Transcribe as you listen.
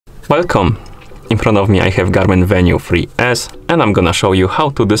Welcome! In front of me I have GARMIN Venu 3S and I'm gonna show you how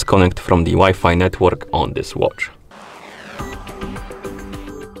to disconnect from the Wi-Fi network on this watch.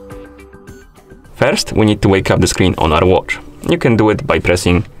 First, we need to wake up the screen on our watch. You can do it by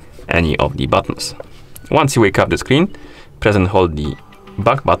pressing any of the buttons. Once you wake up the screen, press and hold the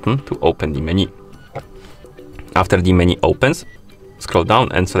back button to open the menu. After the menu opens, scroll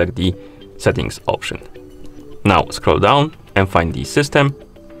down and select the settings option. Now scroll down and find the system.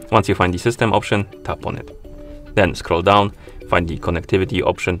 Once you find the system option, tap on it. Then scroll down, find the connectivity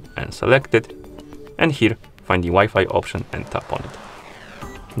option and select it. And here, find the Wi-Fi option and tap on it.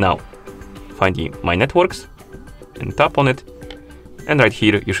 Now, find the My Networks and tap on it. And right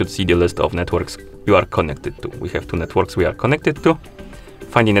here, you should see the list of networks you are connected to. We have 2 networks we are connected to.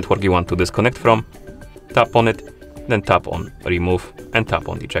 Find the network you want to disconnect from, tap on it, then tap on Remove and tap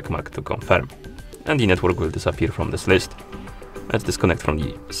on the check mark to confirm. And the network will disappear from this list. Let's disconnect from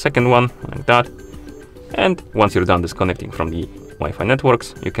the second one, like that. And once you're done disconnecting from the Wi-Fi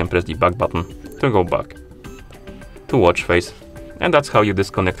networks, you can press the back button to go back to watch face. And that's how you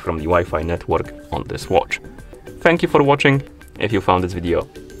disconnect from the Wi-Fi network on this watch. Thank you for watching. If you found this video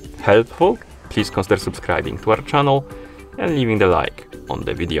helpful, please consider subscribing to our channel and leaving the like on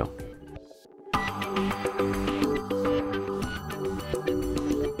the video.